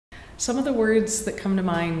Some of the words that come to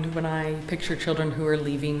mind when I picture children who are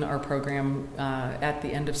leaving our program at the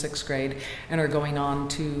end of 6th grade and are going on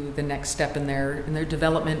to the next step in their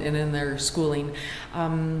development and in their schooling.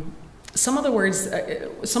 Some of the words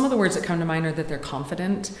that come to mind are that they're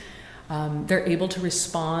confident. They're able to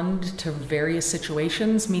respond to various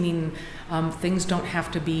situations, meaning things don't have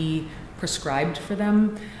to be prescribed for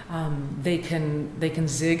them. They can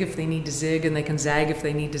zig if they need to zig, and they can zag if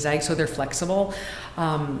they need to zag, so they're flexible.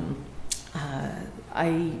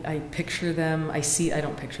 I picture them, I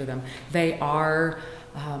don't picture them. They're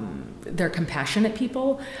compassionate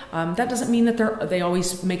people. That doesn't mean that they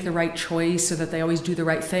always make the right choice or that they always do the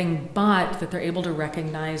right thing, but that they're able to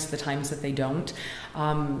recognize the times that they don't.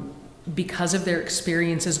 Because of their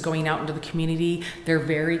experiences going out into the community, they're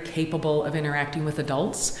very capable of interacting with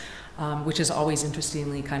adults, which is always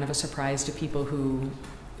interestingly kind of a surprise to people who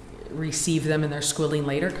receive them in their schooling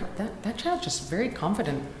later. That child's just very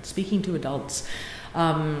confident speaking to adults.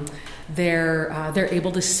 They're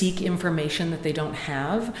able to seek information that they don't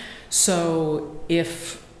have. So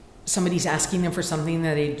if somebody's asking them for something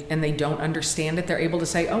and they don't understand it, they're able to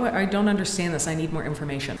say, "Oh, I don't understand this. I need more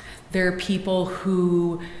information." There are people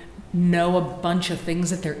who know a bunch of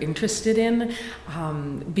things that they're interested in,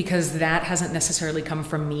 because that hasn't necessarily come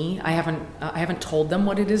from me. I haven't told them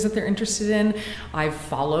what it is that they're interested in. I've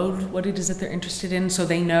followed what it is that they're interested in, so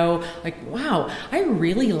they know, like, wow, I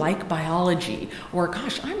really like biology, or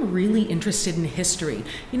gosh, I'm really interested in history.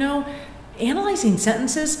 You know, analyzing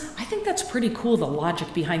sentences, I think that's pretty cool, the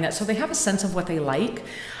logic behind that. So they have a sense of what they like,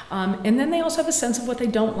 and then they also have a sense of what they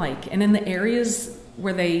don't like. And in the areas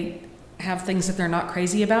where they have things that they're not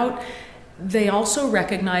crazy about, they also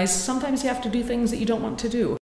recognize sometimes you have to do things that you don't want to do.